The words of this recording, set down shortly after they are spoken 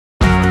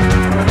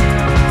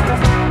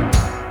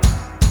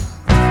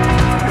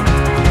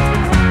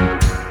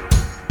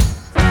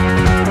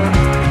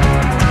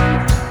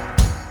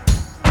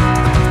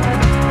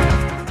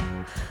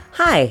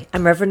Hi,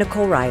 I'm Reverend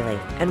Nicole Riley,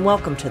 and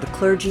welcome to the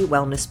Clergy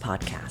Wellness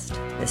Podcast.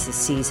 This is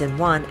Season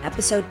 1,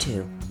 Episode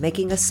 2,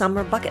 Making a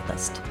Summer Bucket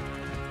List.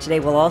 Today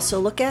we'll also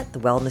look at the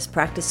wellness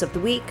practice of the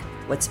week,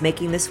 what's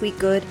making this week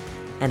good,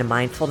 and a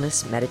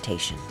mindfulness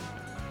meditation.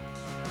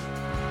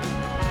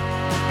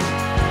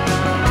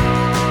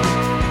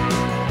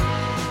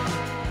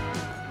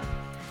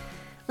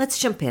 Let's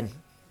jump in.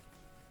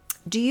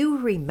 Do you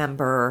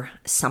remember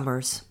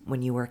summers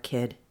when you were a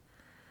kid?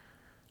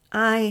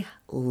 I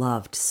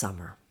loved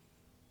summer.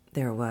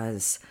 There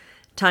was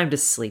time to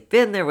sleep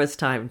in, there was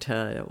time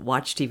to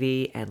watch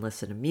TV and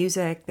listen to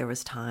music, there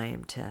was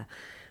time to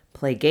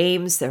play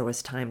games, there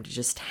was time to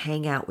just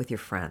hang out with your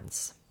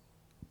friends.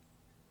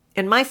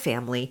 In my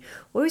family,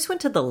 we always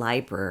went to the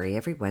library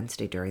every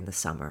Wednesday during the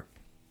summer.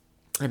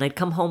 And I'd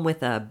come home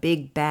with a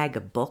big bag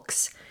of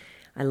books.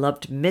 I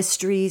loved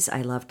mysteries,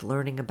 I loved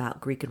learning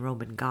about Greek and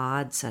Roman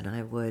gods, and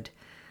I would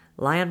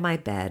lie on my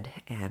bed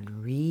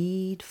and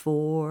read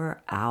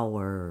for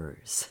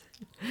hours.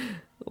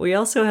 We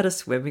also had a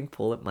swimming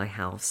pool at my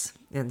house,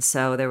 and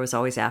so there was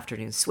always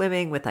afternoon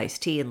swimming with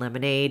iced tea and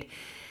lemonade.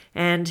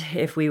 And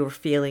if we were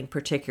feeling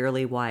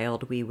particularly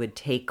wild, we would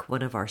take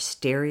one of our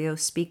stereo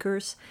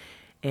speakers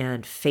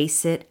and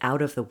face it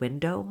out of the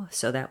window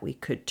so that we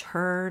could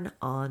turn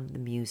on the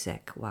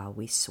music while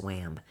we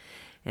swam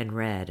and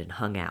read and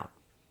hung out.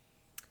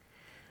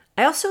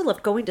 I also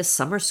loved going to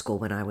summer school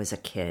when I was a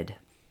kid.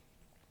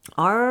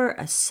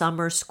 Our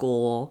summer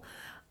school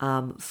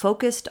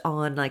focused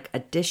on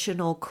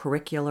additional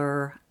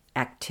curricular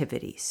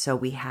activities. So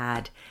we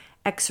had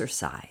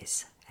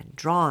exercise and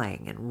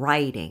drawing and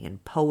writing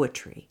and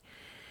poetry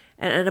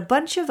and a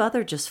bunch of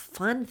other just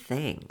fun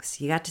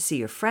things. You got to see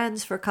your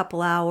friends for a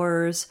couple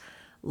hours,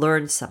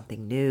 learn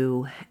something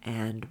new,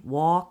 and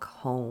walk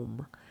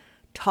home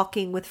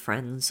talking with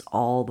friends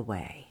all the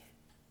way.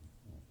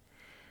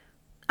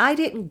 I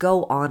didn't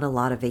go on a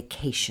lot of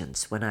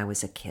vacations when I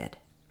was a kid.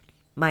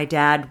 My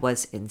dad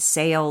was in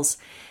sales,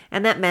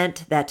 and that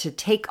meant that to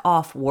take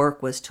off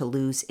work was to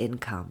lose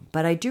income.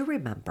 But I do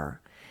remember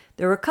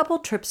there were a couple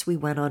trips we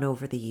went on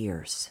over the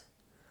years.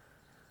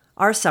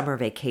 Our summer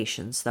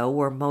vacations, though,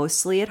 were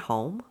mostly at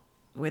home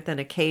with an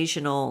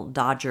occasional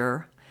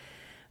Dodger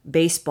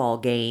baseball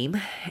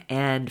game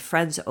and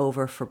friends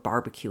over for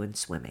barbecue and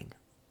swimming.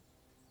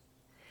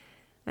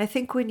 I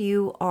think when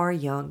you are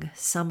young,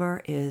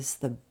 summer is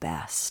the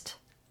best.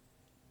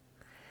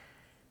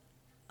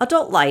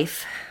 Adult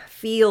life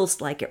feels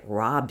like it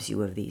robs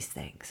you of these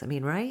things.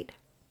 Right?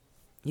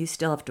 You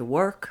still have to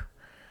work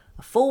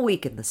a full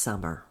week in the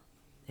summer.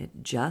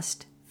 It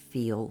just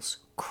feels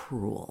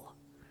cruel.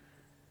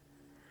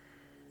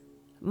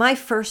 My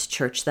first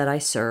church that I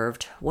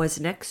served was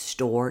next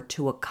door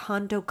to a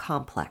condo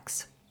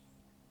complex,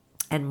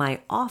 and my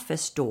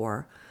office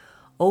door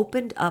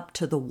opened up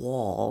to the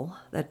wall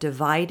that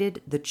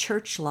divided the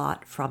church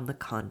lot from the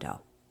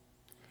condo.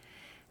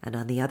 And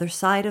on the other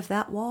side of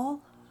that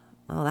wall,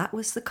 well, that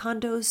was the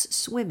condo's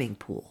swimming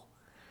pool.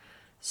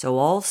 So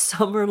all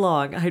summer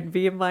long, I'd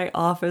be in my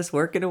office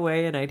working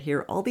away, and I'd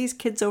hear all these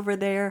kids over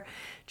there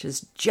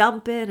just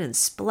jumping and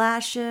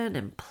splashing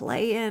and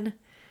playing.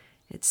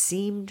 It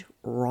seemed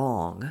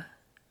wrong,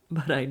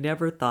 but I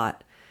never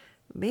thought,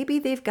 maybe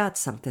they've got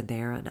something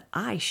there and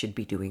I should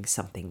be doing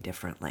something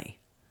differently.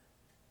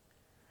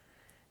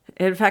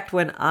 In fact,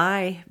 when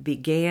I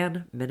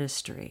began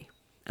ministry,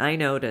 I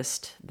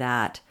noticed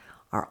that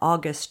our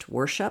August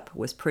worship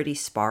was pretty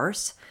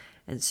sparse.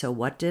 And so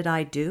what did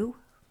I do?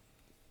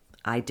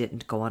 I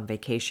didn't go on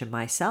vacation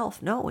myself.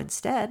 No,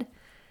 instead,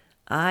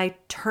 I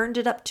turned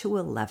it up to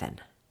 11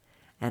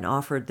 and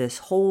offered this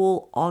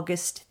whole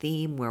August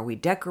theme where we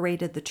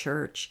decorated the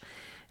church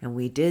and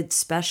we did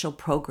special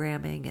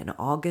programming, and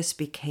August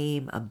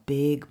became a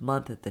big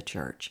month at the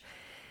church.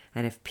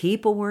 And if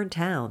people were in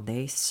town,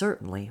 they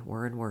certainly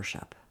were in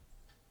worship.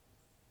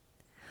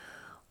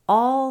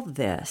 All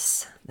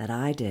this that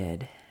I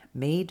did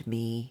made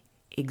me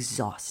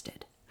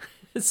exhausted.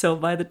 So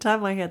by the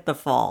time I hit the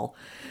fall,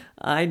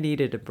 I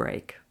needed a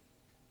break.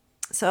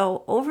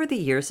 So over the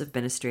years of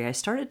ministry, I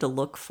started to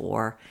look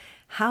for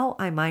how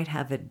I might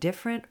have a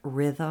different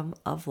rhythm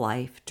of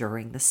life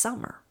during the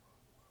summer.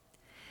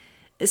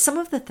 Some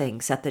of the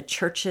things that the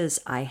churches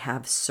I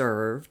have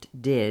served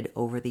did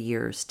over the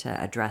years to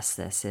address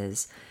this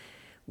is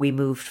we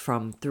moved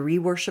from 3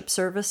 worship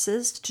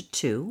services to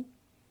 2.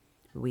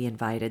 We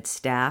invited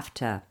staff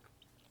to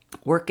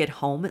work at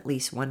home at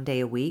least one day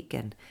a week,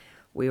 and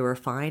we were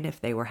fine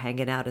if they were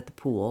hanging out at the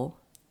pool.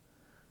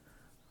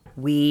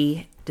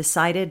 We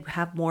decided to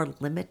have more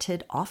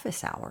limited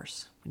office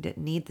hours. We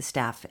didn't need the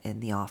staff in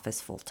the office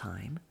full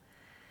time.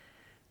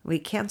 We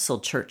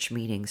canceled church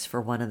meetings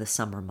for one of the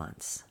summer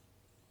months.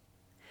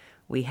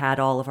 We had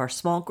all of our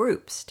small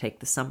groups take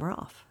the summer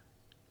off.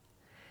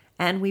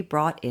 And we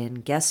brought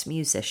in guest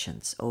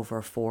musicians over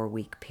a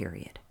 4-week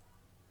period.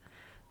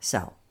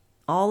 So,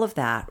 all of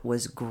that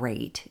was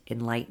great in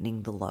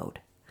lightening the load.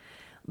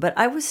 But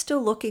I was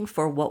still looking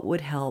for what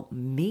would help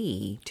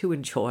me to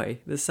enjoy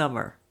the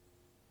summer.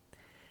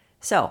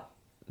 So,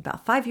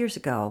 about 5 years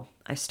ago,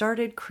 I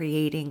started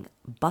creating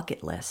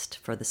bucket list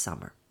for the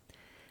summer.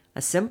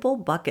 A simple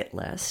bucket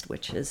list,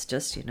 which is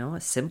just, a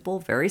simple,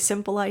 very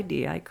simple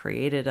idea. I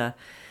created a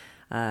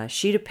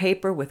sheet of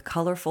paper with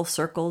colorful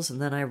circles,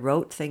 and then I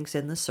wrote things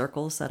in the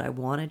circles that I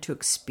wanted to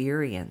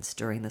experience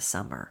during the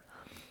summer.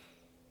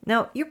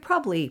 Now, you're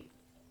probably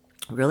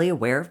really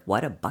aware of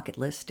what a bucket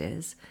list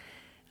is.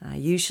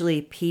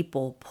 Usually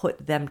people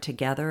put them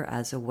together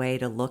as a way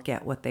to look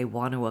at what they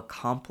want to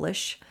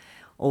accomplish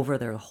over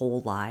their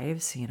whole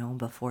lives,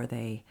 before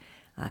they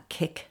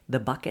kick the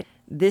bucket.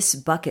 This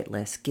bucket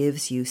list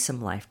gives you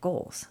some life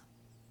goals.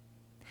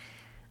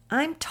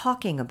 I'm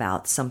talking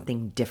about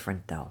something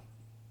different, though.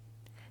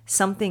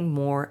 Something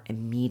more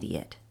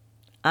immediate.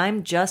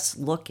 I'm just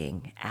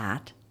looking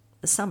at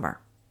the summer.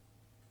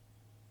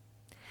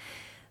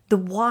 The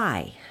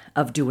why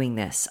of doing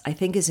this, I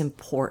think, is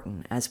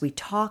important as we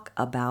talk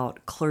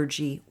about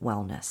clergy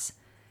wellness.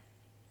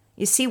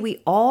 You see,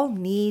 we all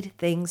need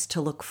things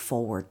to look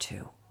forward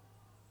to.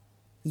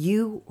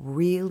 You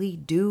really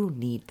do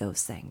need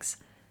those things.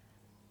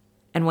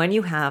 And when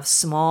you have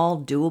small,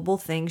 doable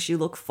things you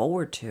look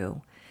forward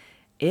to,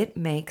 it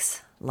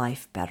makes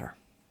life better.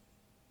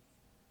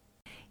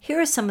 Here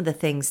are some of the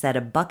things that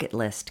a bucket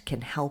list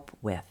can help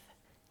with.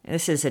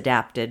 This is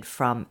adapted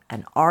from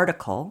an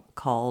article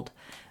called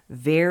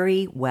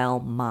Very Well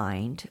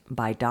Mind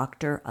by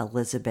Dr.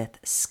 Elizabeth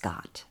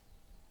Scott.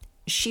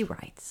 She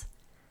writes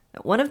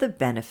that one of the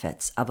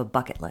benefits of a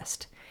bucket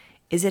list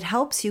is it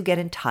helps you get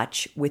in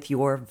touch with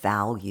your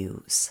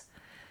values.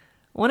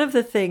 One of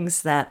the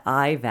things that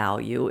I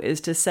value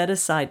is to set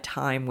aside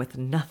time with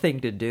nothing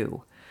to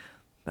do.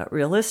 But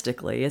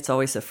realistically, it's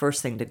always the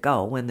first thing to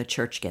go when the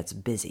church gets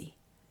busy.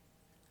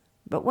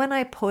 But when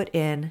I put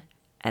in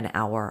an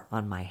hour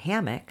on my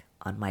hammock,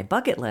 on my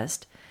bucket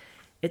list,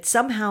 it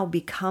somehow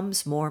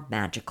becomes more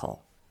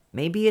magical.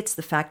 Maybe it's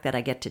the fact that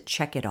I get to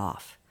check it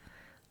off.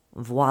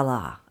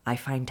 Voila, I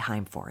find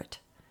time for it.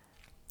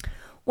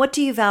 What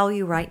do you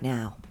value right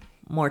now?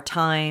 More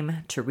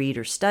time to read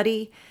or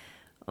study?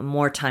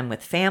 More time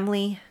with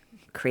family?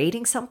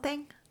 Creating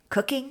something?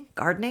 Cooking?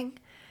 Gardening?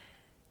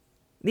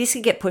 These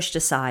can get pushed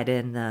aside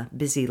in the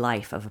busy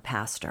life of a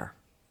pastor.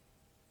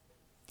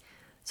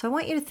 So I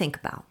want you to think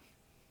about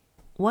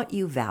what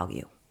you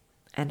value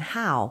and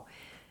how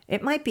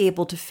it might be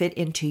able to fit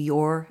into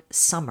your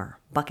summer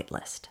bucket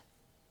list.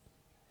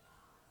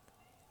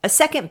 A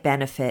second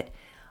benefit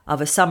of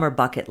a summer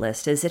bucket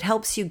list is it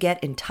helps you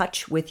get in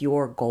touch with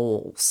your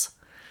goals.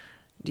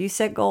 Do you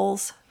set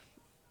goals?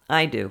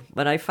 I do,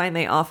 but I find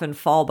they often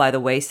fall by the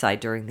wayside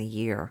during the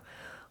year,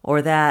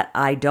 or that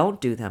I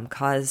don't do them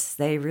because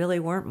they really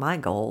weren't my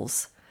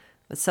goals,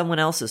 but someone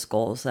else's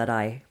goals that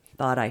I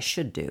thought I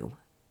should do.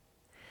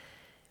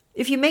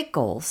 If you make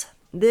goals,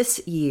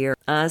 this year,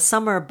 a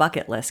summer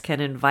bucket list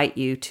can invite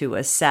you to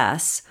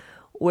assess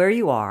where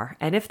you are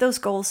and if those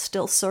goals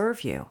still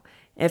serve you.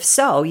 If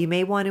so, you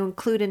may want to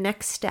include a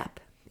next step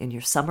in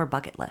your summer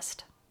bucket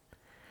list.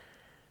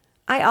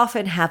 I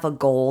often have a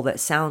goal that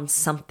sounds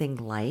something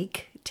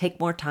like take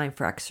more time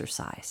for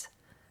exercise.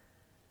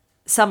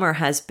 Summer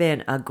has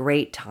been a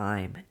great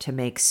time to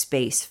make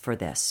space for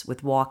this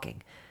with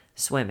walking,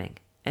 swimming,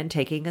 and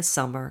taking a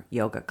summer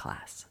yoga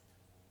class.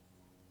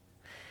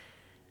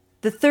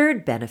 The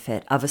third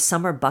benefit of a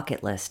summer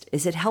bucket list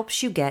is it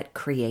helps you get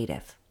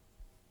creative.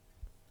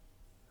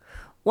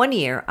 One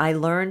year, I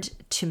learned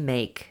to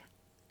make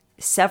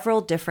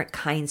several different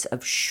kinds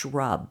of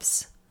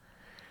shrubs.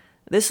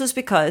 This was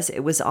because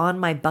it was on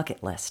my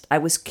bucket list. I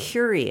was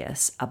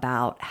curious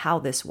about how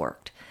this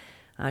worked.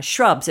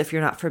 Shrubs, if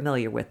you're not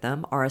familiar with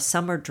them, are a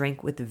summer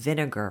drink with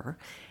vinegar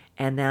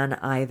and then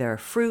either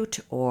fruit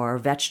or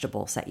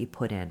vegetables that you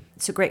put in.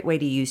 It's a great way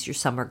to use your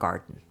summer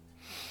garden.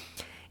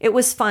 It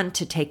was fun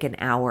to take an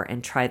hour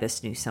and try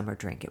this new summer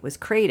drink. It was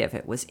creative.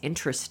 It was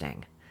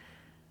interesting.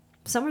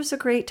 Summer's a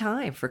great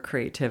time for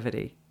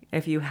creativity.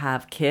 If you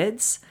have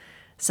kids,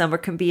 summer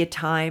can be a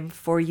time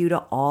for you to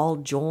all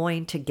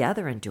join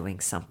together in doing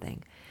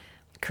something.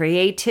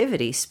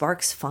 Creativity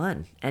sparks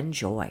fun and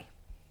joy.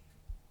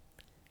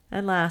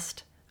 And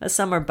last, a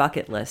summer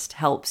bucket list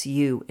helps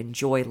you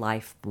enjoy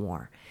life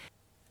more.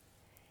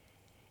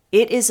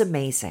 It is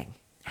amazing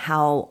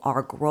how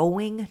our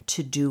growing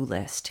to-do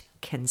list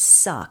can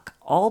suck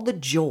all the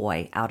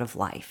joy out of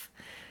life.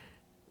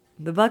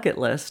 The bucket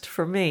list,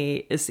 for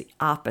me, is the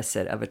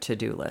opposite of a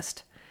to-do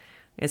list.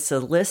 It's a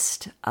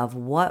list of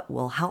what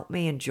will help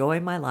me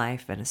enjoy my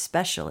life and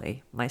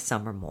especially my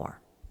summer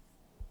more.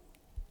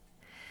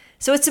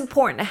 So it's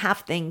important to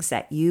have things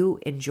that you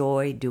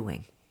enjoy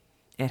doing.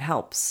 It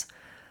helps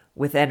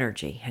with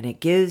energy and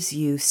it gives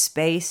you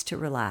space to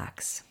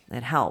relax.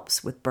 It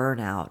helps with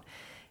burnout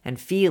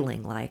and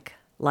feeling like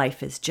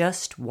life is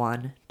just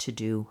one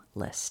to-do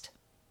list.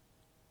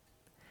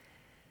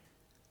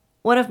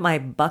 One of my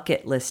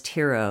bucket list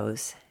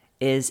heroes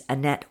is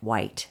Annette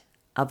White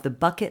of the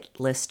Bucket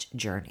List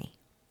Journey.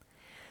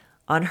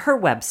 On her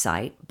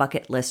website,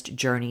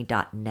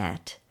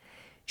 bucketlistjourney.net,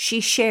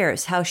 she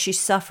shares how she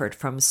suffered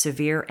from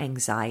severe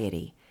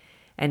anxiety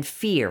and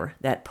fear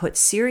that put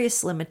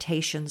serious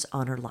limitations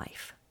on her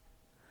life.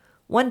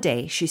 One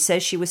day, she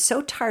says she was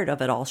so tired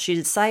of it all, she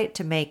decided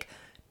to make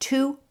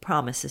 2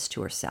 promises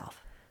to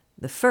herself.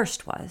 The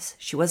first was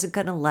she wasn't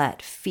going to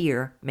let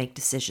fear make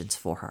decisions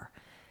for her.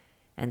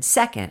 And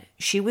second,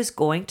 she was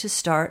going to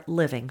start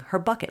living her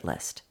bucket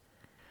list.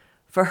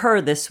 For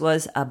her, this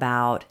was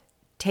about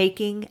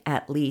taking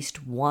at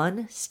least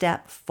 1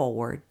 step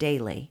forward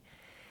daily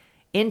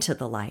into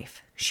the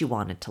life she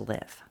wanted to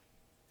live.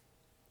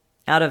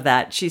 Out of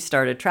that, she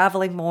started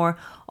traveling more,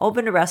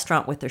 opened a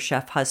restaurant with her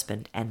chef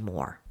husband, and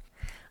more.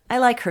 I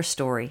like her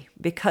story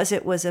because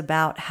it was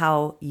about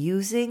how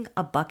using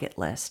a bucket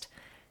list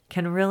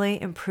can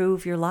really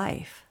improve your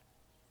life.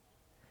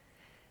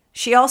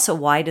 She also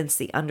widens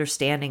the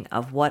understanding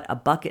of what a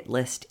bucket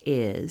list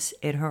is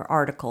in her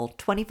article,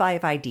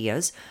 25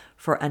 Ideas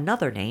for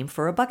Another Name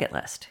for a Bucket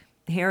List.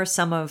 Here are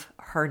some of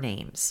her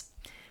names: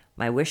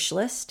 My Wish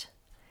List,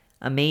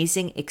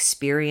 Amazing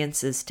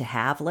Experiences to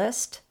Have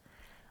List,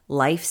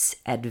 Life's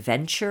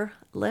Adventure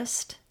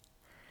List,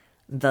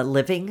 The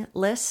Living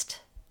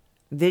List,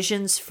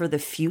 Visions for the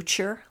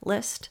Future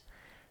List,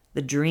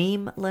 the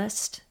Dream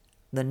List,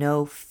 the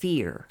No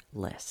Fear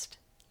List.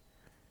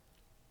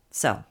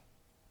 So,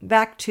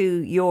 back to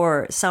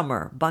your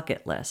summer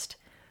bucket list.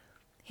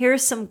 Here are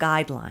some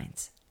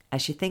guidelines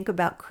as you think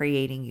about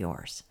creating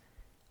yours.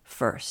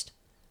 First,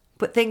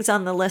 put things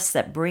on the list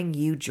that bring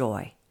you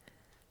joy.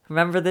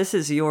 Remember, this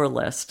is your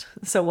list,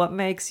 so what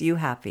makes you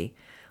happy?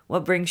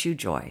 What brings you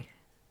joy?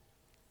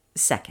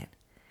 Second,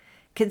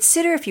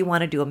 consider if you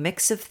want to do a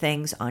mix of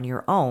things on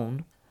your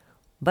own,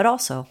 but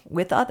also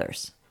with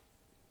others.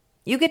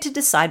 You get to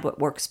decide what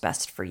works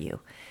best for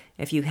you.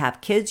 If you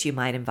have kids, you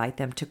might invite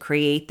them to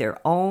create their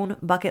own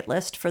bucket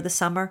list for the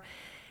summer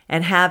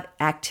and have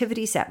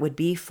activities that would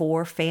be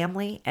for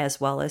family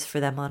as well as for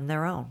them on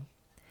their own.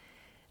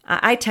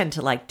 I tend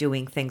to like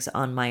doing things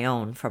on my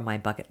own from my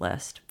bucket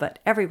list, but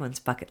everyone's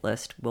bucket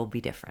list will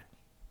be different.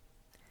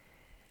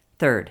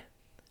 Third,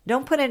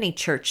 don't put any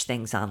church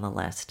things on the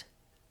list.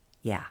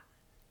 Yeah,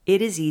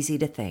 it is easy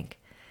to think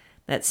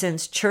that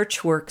since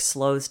church work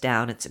slows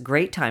down, it's a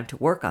great time to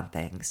work on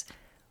things,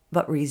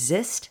 but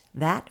resist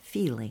that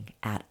feeling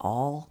at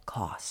all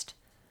cost.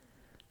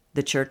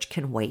 The church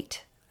can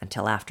wait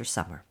until after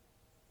summer.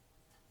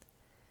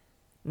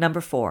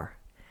 Number 4,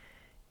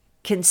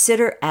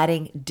 consider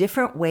adding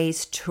different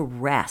ways to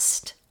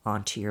rest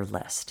onto your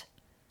list.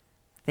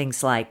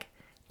 Things like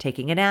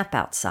taking a nap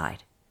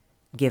outside,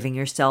 giving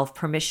yourself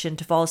permission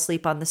to fall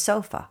asleep on the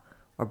sofa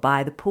or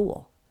by the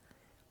pool.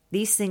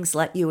 These things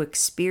let you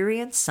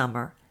experience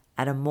summer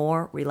at a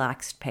more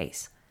relaxed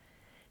pace.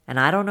 And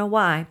I don't know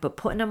why, but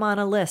putting them on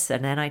a list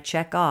and then I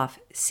check off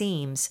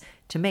seems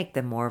to make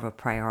them more of a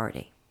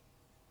priority.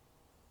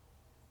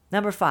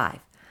 Number 5,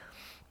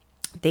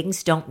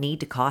 things don't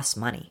need to cost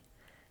money.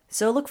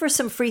 So look for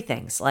some free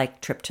things like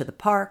trip to the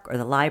park or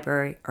the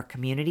library or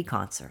community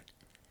concert.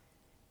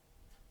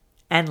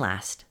 And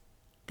last,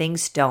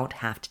 things don't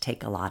have to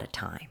take a lot of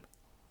time.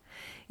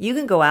 You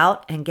can go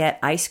out and get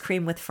ice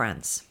cream with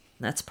friends.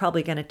 That's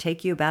probably going to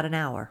take you about an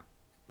hour.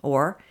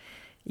 Or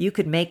you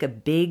could make a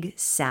big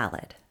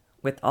salad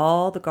with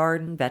all the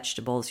garden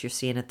vegetables you're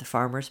seeing at the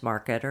farmer's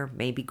market or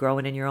maybe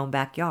growing in your own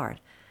backyard.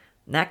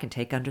 And that can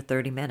take under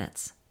 30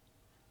 minutes.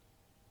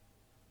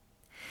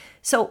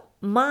 So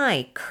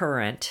my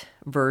current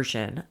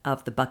version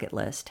of the bucket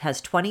list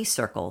has 20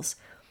 circles,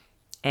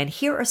 and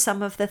here are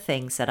some of the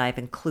things that I've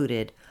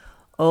included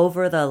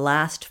over the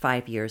last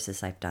 5 years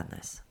as I've done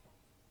this.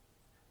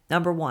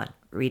 Number 1,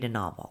 read a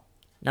novel.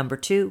 Number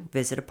 2,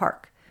 visit a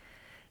park.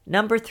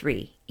 Number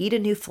 3, eat a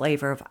new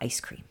flavor of ice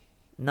cream.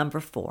 Number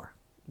 4,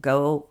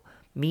 go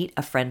meet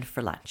a friend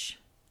for lunch.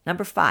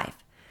 Number 5,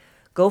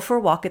 go for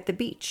a walk at the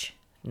beach.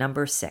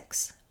 Number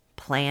 6,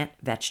 plant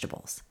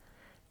vegetables.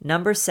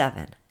 Number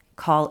 7,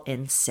 call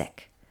in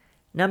sick.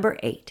 Number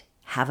 8,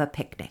 have a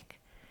picnic.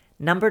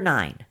 Number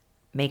 9,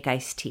 make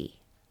iced tea.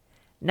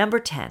 Number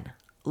 10,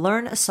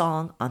 learn a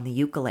song on the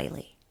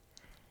ukulele.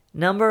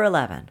 Number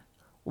 11,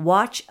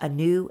 watch a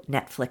new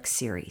Netflix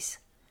series.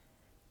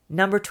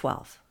 Number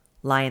 12,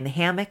 lie in the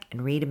hammock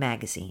and read a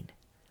magazine.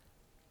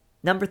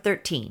 Number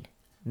 13,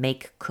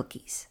 make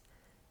cookies.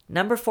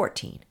 Number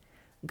 14,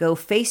 go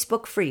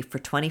Facebook free for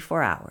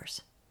 24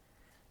 hours.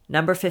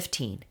 Number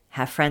 15,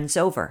 have friends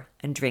over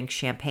and drink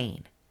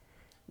champagne.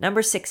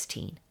 Number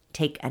 16,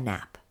 take a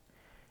nap.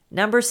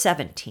 Number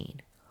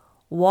 17,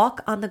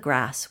 walk on the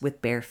grass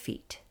with bare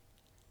feet.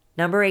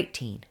 Number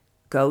 18,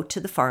 go to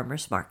the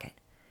farmer's market.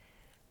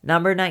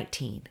 Number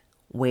 19,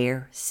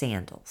 wear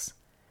sandals.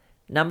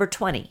 Number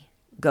 20,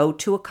 go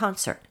to a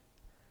concert.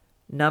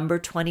 Number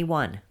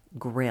 21,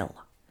 grill.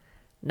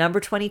 Number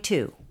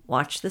 22,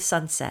 watch the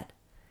sunset.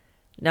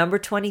 Number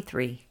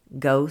 23,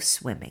 go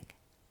swimming.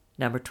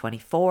 Number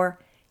 24,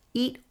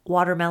 eat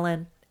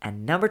watermelon.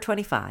 And number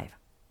 25,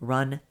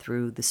 run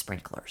through the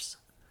sprinklers.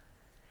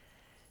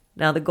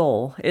 Now, the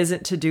goal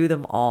isn't to do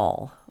them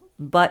all,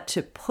 but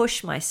to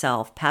push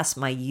myself past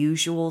my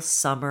usual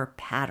summer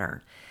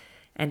pattern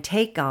and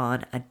take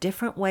on a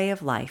different way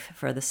of life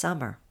for the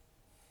summer.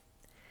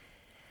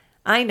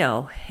 I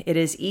know it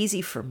is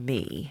easy for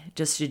me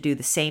just to do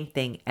the same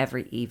thing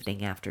every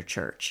evening after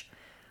church.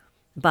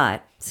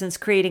 But since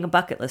creating a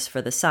bucket list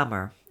for the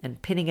summer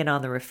and pinning it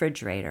on the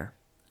refrigerator,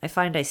 I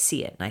find I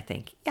see it and I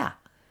think, yeah,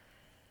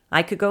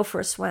 I could go for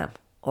a swim,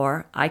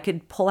 or I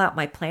could pull out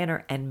my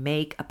planner and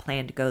make a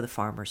plan to go to the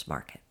farmer's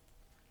market.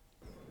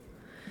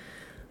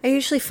 I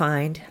usually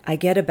find I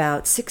get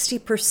about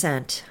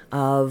 60%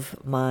 of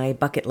my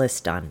bucket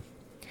list done.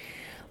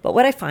 But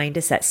what I find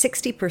is that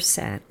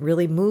 60%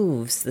 really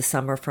moves the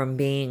summer from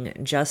being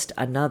just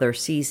another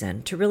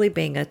season to really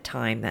being a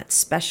time that's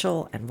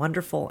special and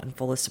wonderful and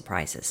full of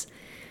surprises.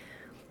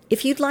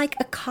 If you'd like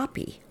a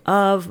copy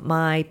of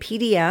my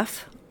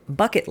PDF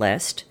bucket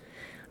list,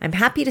 I'm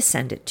happy to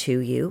send it to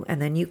you,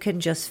 and then you can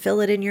just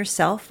fill it in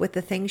yourself with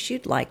the things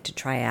you'd like to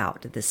try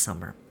out this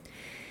summer.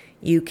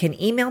 You can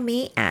email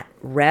me at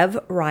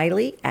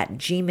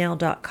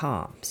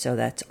revreilly@gmail.com. So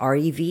that's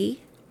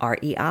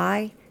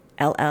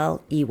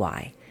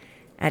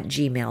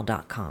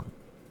REVREILLEY@gmail.com.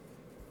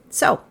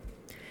 So,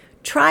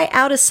 try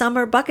out a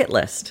summer bucket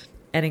list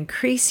and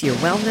increase your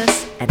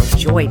wellness and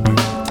enjoyment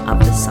of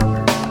the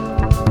summer.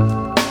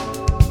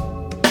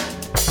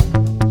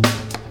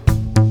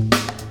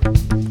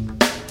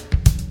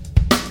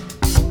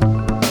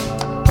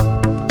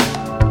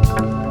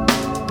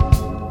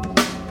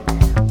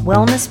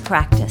 Wellness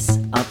practice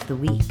of the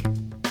week.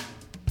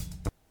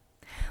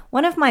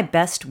 One of my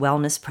best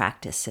wellness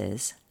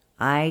practices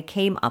I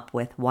came up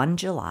with one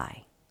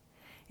July.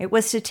 It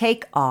was to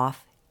take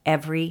off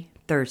every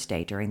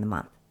Thursday during the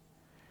month.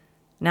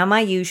 Now, my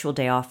usual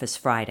day off is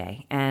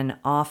Friday and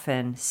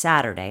often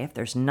Saturday if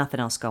there's nothing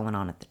else going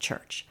on at the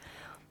church.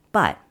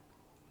 But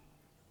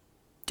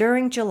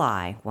during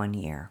July one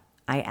year,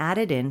 I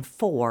added in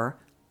 4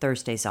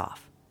 Thursdays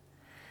off.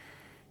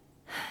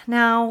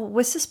 Now,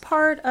 was this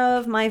part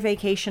of my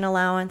vacation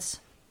allowance?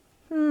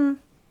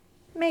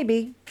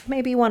 Maybe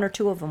 1 or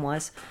 2 of them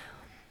was.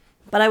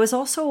 But I was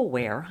also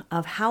aware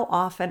of how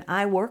often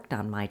I worked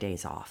on my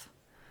days off,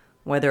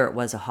 whether it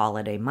was a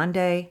holiday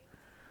Monday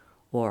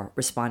or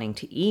responding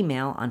to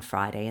email on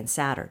Friday and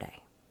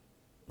Saturday.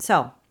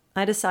 So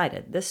I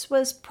decided this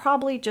was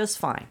probably just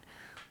fine.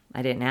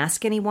 I didn't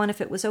ask anyone if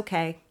it was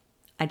okay.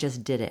 I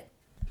just did it.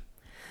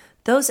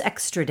 Those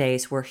extra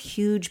days were a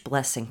huge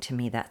blessing to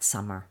me that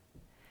summer.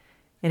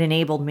 It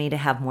enabled me to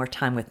have more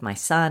time with my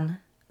son,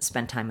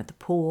 spend time at the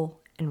pool,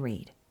 and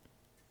read.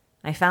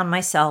 I found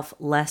myself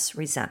less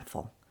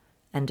resentful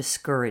and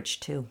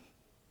discouraged too.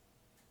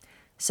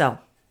 So,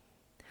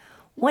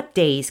 what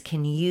days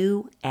can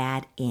you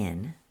add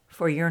in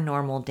for your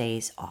normal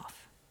days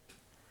off?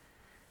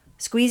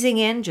 Squeezing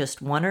in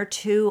just 1 or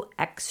 2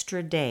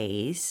 extra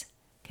days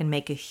can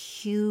make a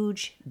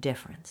huge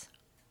difference.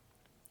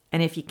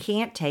 And if you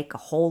can't take a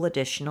whole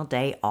additional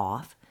day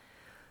off,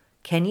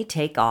 can you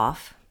take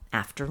off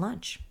after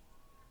lunch?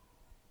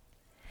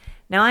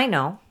 Now, I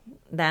know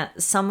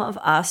that some of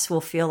us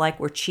will feel like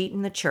we're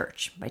cheating the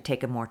church by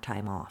taking more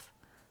time off.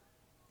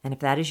 And if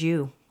that is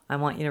you, I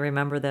want you to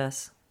remember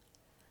this.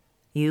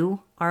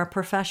 You are a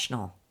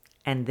professional,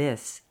 and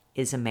this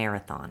is a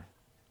marathon.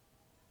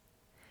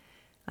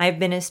 I have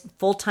been in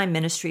full-time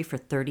ministry for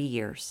 30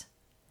 years,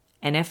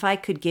 and if I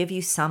could give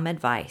you some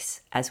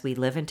advice as we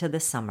live into the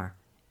summer,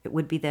 it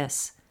would be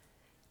this.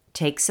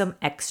 Take some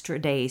extra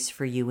days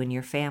for you and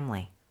your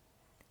family.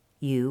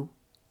 You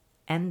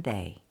and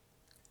they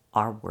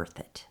are worth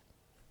it.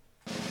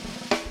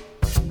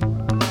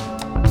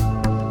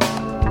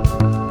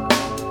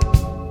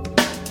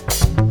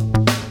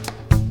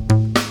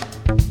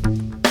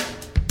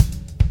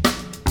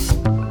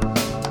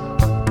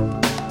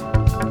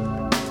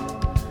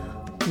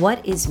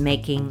 What is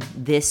making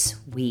this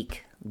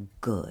week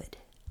good?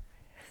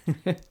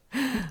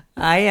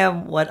 I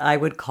am what I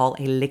would call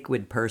a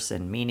liquid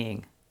person,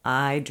 meaning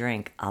I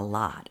drink a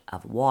lot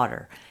of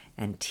water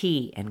and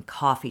tea and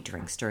coffee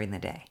drinks during the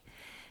day.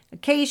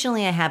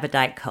 Occasionally I have a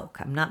Diet Coke.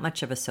 I'm not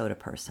much of a soda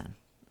person.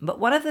 But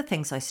one of the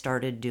things I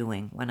started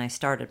doing when I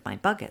started my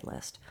bucket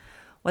list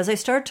was I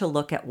started to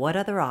look at what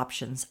other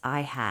options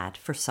I had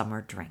for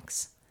summer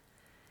drinks.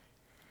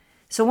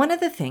 So one of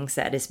the things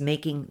that is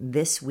making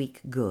this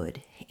week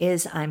good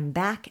is I'm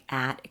back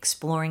at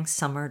exploring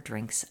summer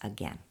drinks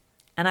again.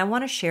 And I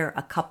want to share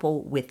a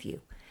couple with you.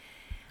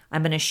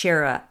 I'm going to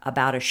share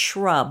about a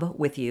shrub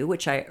with you,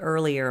 which I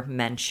earlier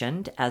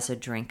mentioned as a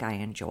drink I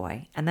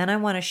enjoy. And then I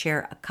want to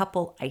share a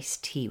couple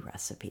iced tea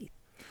recipes.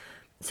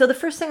 So the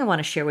first thing I want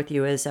to share with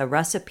you is a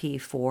recipe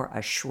for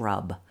a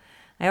shrub.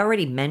 I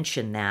already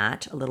mentioned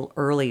that a little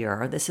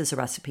earlier. This is a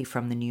recipe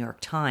from the New York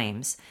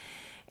Times.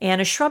 And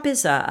a shrub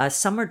is a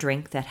summer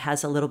drink that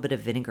has a little bit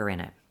of vinegar in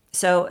it.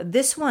 So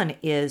this one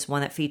is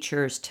one that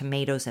features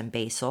tomatoes and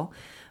basil,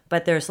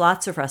 but there's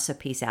lots of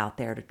recipes out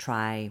there to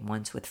try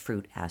ones with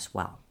fruit as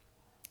well.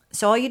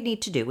 So all you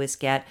need to do is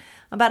get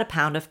about a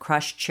pound of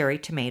crushed cherry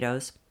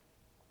tomatoes,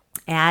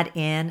 add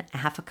in a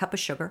half a cup of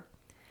sugar,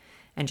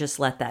 and just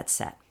let that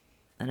set.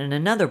 And in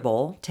another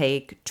bowl,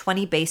 take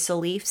 20 basil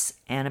leaves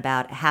and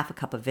about a half a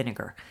cup of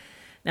vinegar.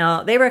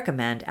 Now, they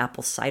recommend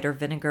apple cider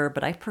vinegar,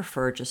 but I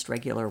prefer just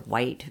regular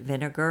white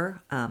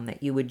vinegar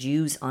that you would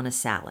use on a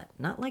salad.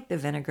 Not like the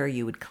vinegar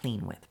you would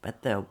clean with,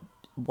 but the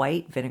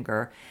white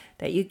vinegar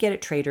that you get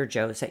at Trader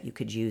Joe's that you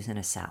could use in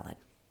a salad.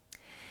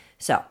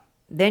 So,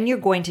 then you're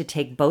going to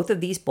take both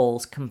of these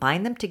bowls,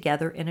 combine them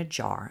together in a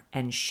jar,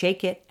 and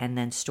shake it and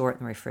then store it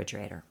in the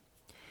refrigerator.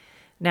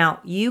 Now,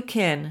 you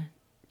can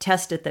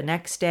test it the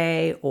next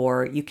day,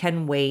 or you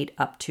can wait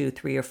up to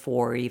 3 or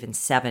 4 or even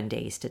 7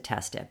 days to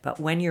test it. But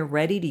when you're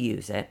ready to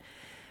use it,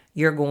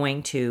 you're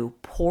going to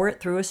pour it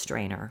through a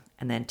strainer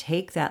and then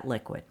take that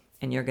liquid,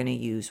 and you're going to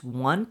use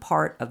 1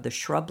 part of the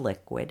shrub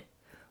liquid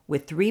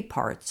with 3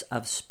 parts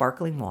of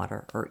sparkling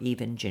water or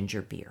even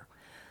ginger beer.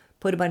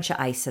 Put a bunch of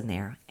ice in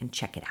there and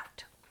check it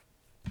out.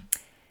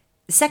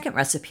 The second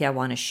recipe I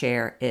want to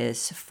share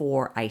is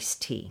for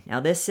iced tea. Now,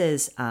 this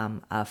is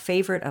a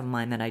favorite of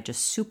mine that I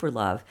just super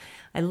love.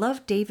 I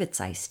love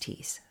David's iced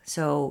teas.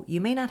 So you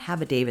may not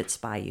have a David's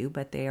by you,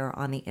 but they are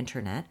on the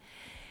internet.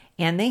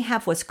 And they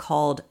have what's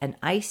called an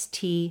iced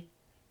tea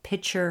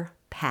pitcher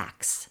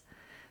packs.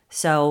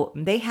 So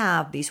they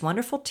have these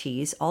wonderful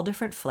teas, all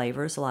different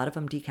flavors, a lot of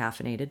them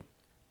decaffeinated,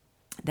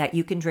 that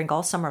you can drink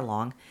all summer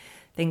long.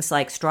 Things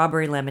like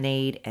strawberry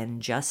lemonade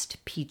and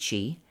just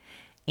peachy.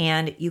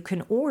 And you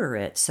can order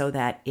it so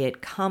that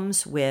it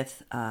comes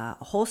with a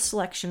whole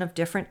selection of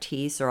different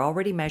teas. They're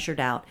already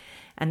measured out.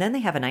 And then they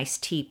have an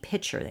iced tea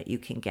pitcher that you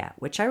can get,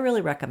 which I really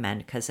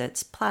recommend because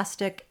it's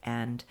plastic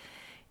and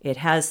it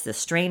has the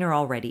strainer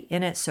already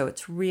in it. So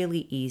it's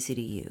really easy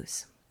to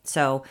use.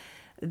 So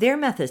their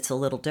method's a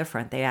little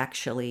different. They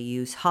actually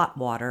use hot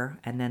water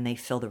and then they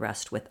fill the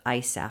rest with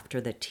ice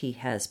after the tea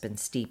has been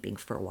steeping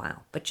for a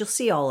while. But you'll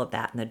see all of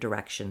that in the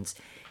directions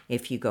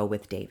if you go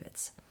with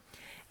David's.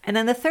 And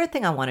then the third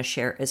thing I want to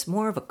share is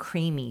more of a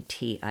creamy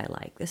tea I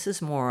like. This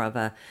is more of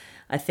a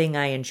thing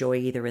I enjoy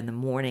either in the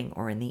morning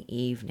or in the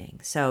evening.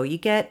 So you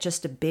get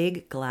just a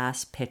big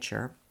glass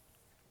pitcher,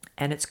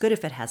 and it's good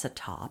if it has a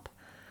top,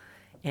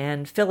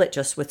 and fill it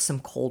just with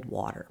some cold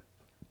water.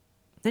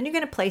 Then you're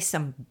going to place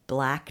some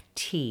black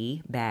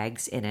tea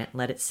bags in it and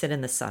let it sit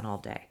in the sun all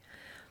day.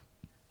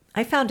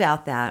 I found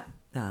out that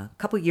a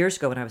couple years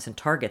ago when I was in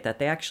Target that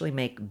they actually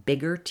make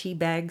bigger tea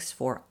bags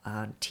for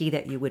tea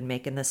that you would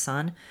make in the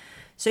sun.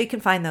 So you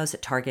can find those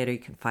at Target, or you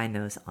can find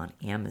those on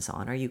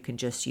Amazon, or you can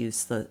just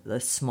use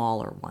the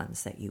smaller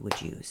ones that you would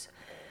use.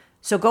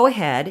 So go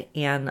ahead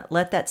and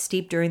let that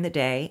steep during the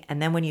day. And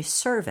then when you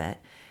serve it,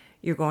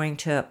 you're going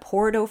to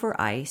pour it over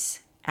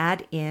ice,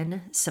 add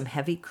in some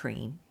heavy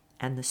cream,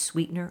 and the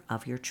sweetener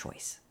of your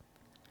choice.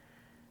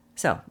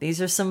 So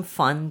these are some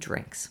fun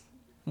drinks.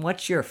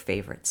 What's your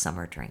favorite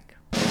summer drink?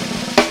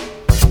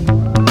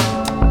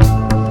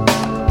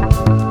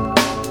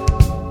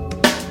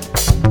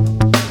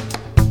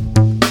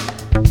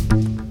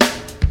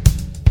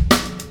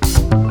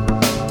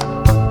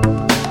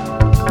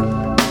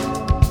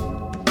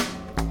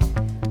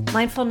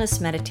 Mindfulness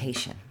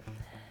meditation.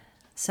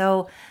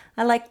 So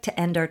I like to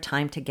end our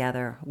time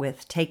together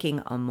with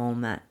taking a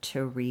moment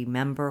to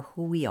remember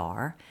who we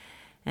are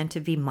and to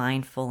be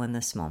mindful in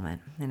this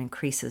moment. It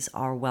increases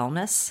our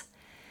wellness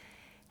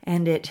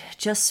and it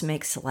just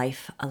makes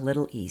life a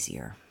little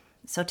easier.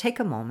 So take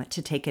a moment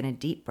to take in a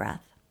deep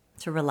breath,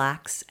 to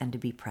relax and to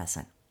be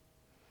present.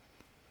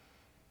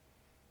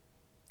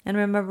 And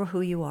remember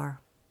who you are.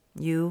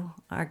 You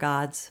are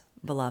God's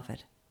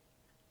beloved.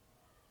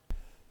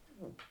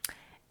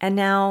 And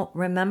now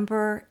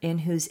remember in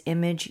whose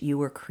image you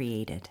were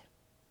created.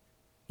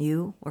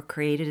 You were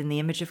created in the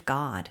image of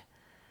God.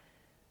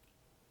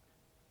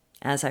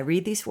 As I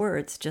read these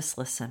words, just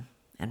listen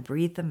and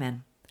breathe them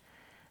in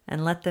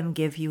and let them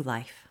give you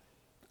life.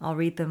 I'll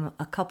read them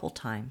a couple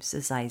times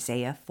as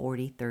Isaiah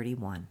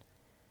 40:31.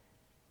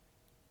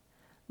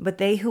 But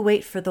they who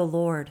wait for the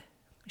Lord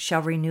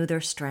shall renew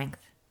their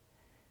strength.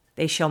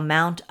 They shall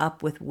mount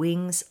up with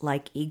wings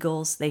like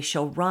eagles. They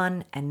shall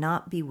run and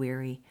not be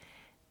weary.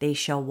 They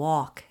shall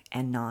walk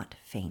and not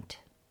faint.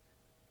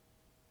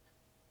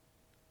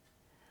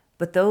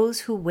 But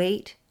those who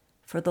wait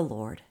for the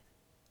Lord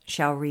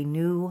shall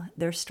renew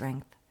their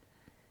strength.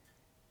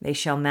 They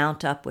shall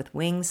mount up with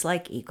wings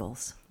like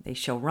eagles. They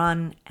shall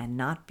run and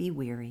not be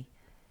weary.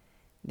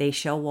 They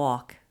shall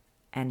walk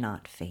and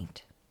not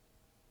faint.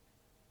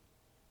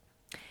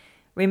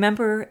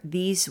 Remember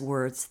these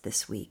words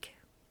this week,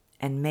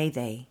 and may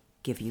they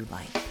give you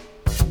life.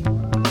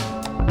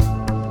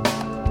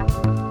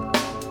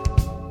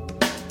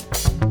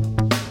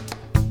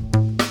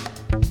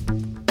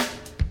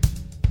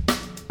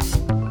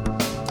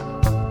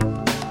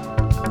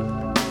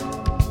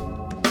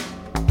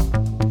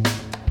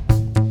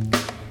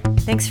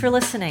 Thanks for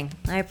listening.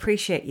 I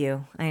appreciate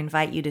you. I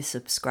invite you to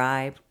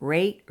subscribe,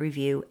 rate,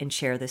 review, and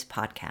share this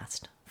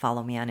podcast.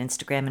 Follow me on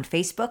Instagram and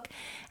Facebook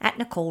at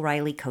Nicole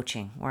Riley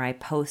Coaching, where I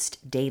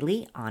post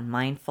daily on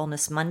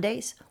Mindfulness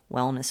Mondays,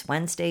 Wellness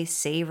Wednesdays,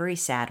 Savory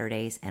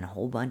Saturdays, and a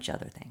whole bunch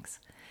other things.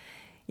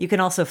 You can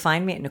also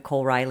find me at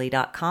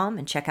NicoleRiley.com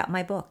and check out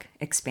my book,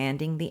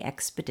 Expanding the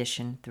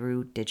Expedition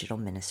Through Digital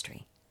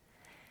Ministry.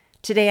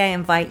 Today, I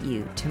invite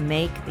you to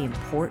make the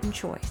important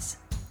choice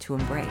to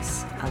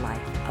embrace a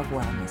life of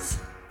wellness.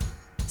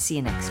 See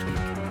you next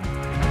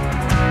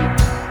week.